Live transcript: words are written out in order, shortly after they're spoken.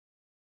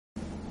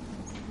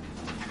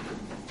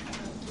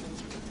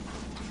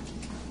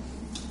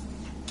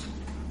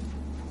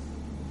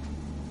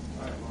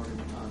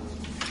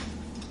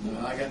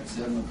at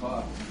 7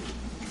 o'clock.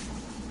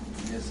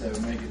 I guess that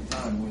would make it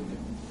time, wouldn't it?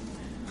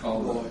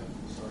 Call the,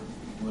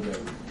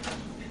 whatever.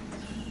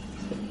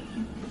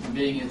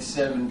 Being at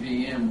 7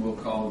 p.m., we'll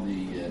call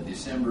the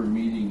December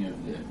meeting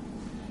of the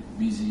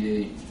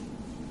BZA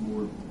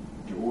board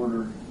to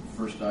order.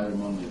 First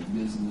item on the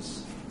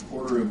business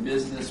order of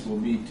business will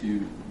be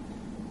to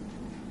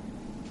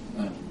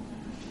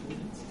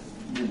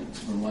minutes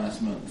from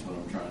last month. Is what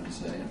I'm trying to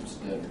say. I'm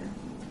stuttering.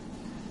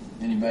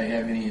 Anybody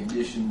have any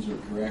additions or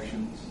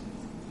corrections?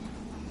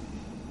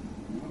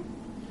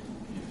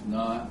 If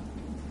not,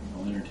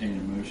 I'll entertain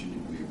a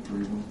motion if we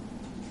approve them.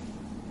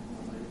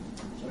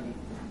 Second.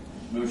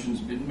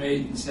 Motion's been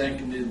made and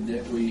seconded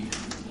that we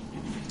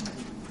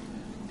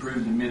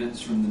approve the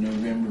minutes from the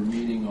November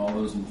meeting. All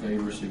those in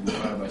favor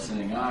signify by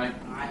saying aye.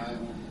 Aye.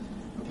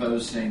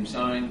 Opposed, same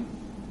sign.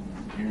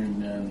 Hearing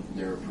none,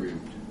 they're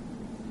approved.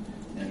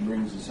 That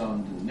brings us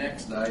on to the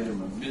next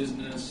item of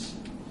business.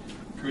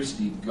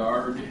 Christy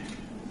Gard,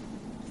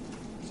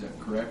 is that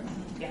correct?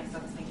 Yes,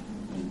 that's me.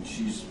 And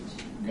she's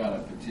got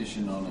a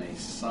petition on a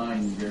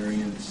sign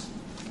variance.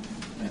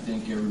 I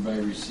think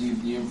everybody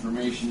received the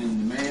information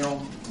in the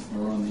mail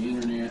or on the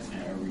internet,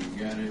 however you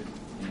got it.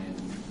 And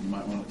you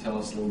might want to tell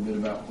us a little bit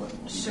about what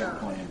you got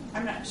planned.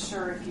 I'm not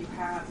sure if you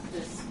have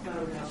this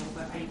photo,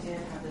 but I did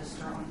have this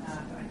drawn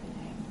up.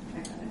 I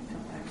got a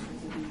couple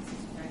extras of these if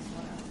you guys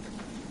want to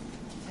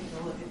take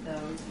a look at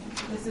those.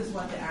 This is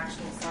what the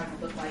actual sign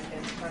would look like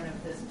in front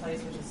of this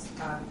place, which is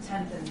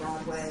 10th and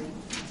Broadway.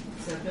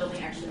 It's a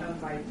building actually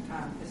owned by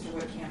Mr.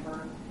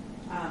 Woodcamper.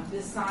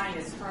 This sign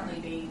is currently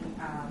being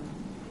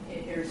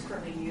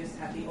used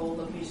at the old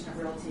location of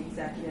Realty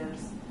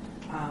Executives,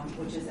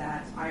 which is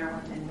at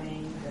Ireland and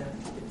Maine, the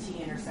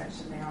T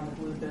intersection there on the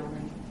blue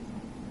building,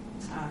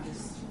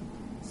 just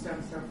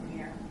stone's throw from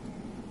here.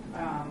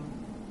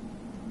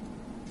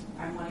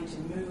 I'm wanting to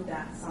move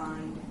that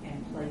sign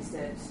and place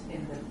it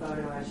in the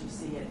photo as you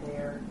see it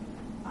there.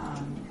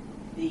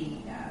 The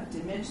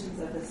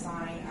dimensions of the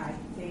sign, I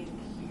think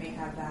you may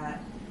have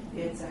that.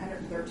 It's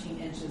 113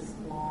 inches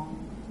long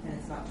and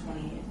it's about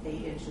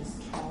 28 inches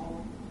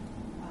tall.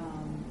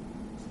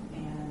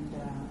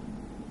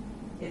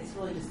 It's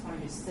really just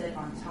going to sit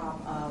on top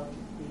of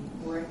the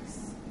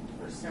bricks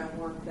or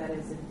stonework that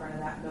is in front of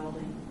that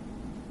building.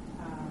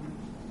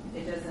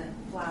 It doesn't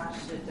flash,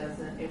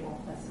 it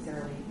won't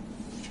necessarily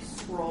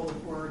scroll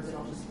with words.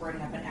 It'll just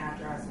bring up an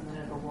address and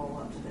then it'll roll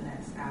up to the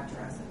next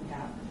address that we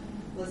have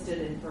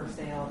listed in for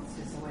sale. It's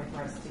just a way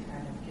for us to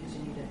kind of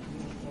continue to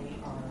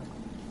communicate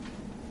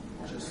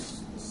our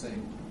Just the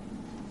same.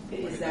 It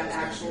is that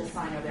actual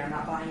sign over there. I'm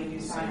not buying a new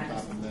sign. Same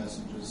type of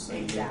messages.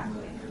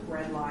 Exactly.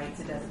 Red lights,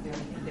 it doesn't do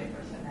anything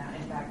different than that.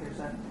 In fact, there's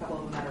a couple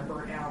of them that are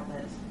burnt out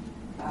that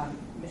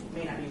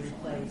may not be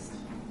replaced.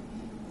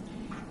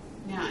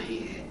 Now,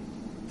 it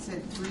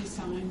said 3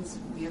 signs,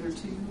 the other 2?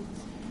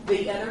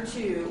 The other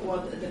 2,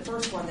 well, the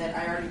first one that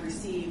I already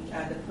received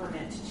the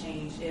permit to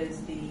change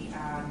is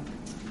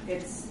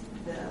it's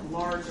the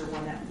larger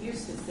one that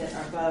used to sit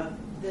above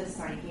this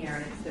sign here,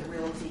 and it's the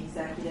Realty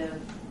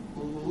Executive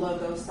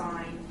logo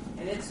sign,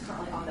 and it's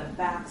currently on the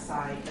back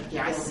side of the building.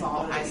 I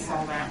saw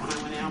that when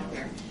I went out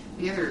there.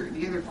 The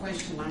other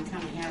question I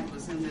kind of had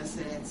was in this,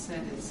 it had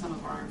said in some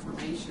of our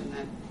information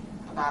that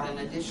about an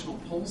additional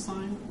pole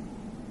sign.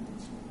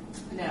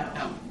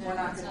 No, we're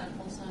not going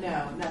to.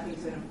 No,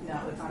 nothing's going to.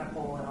 No, it's not a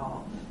pole at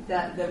all.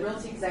 The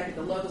Realty Executive,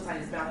 the logo sign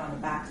is found on the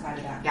back side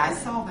of that. Yeah, I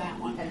saw that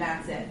one. And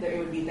that's it. It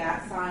would be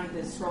that sign,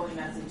 the scrolling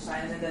message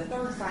sign, and then the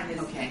third sign is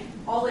okay.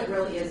 All it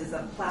really is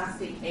a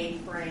plastic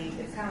A-frame.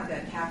 It's kind of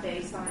like a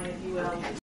cafe sign, if you will. Okay.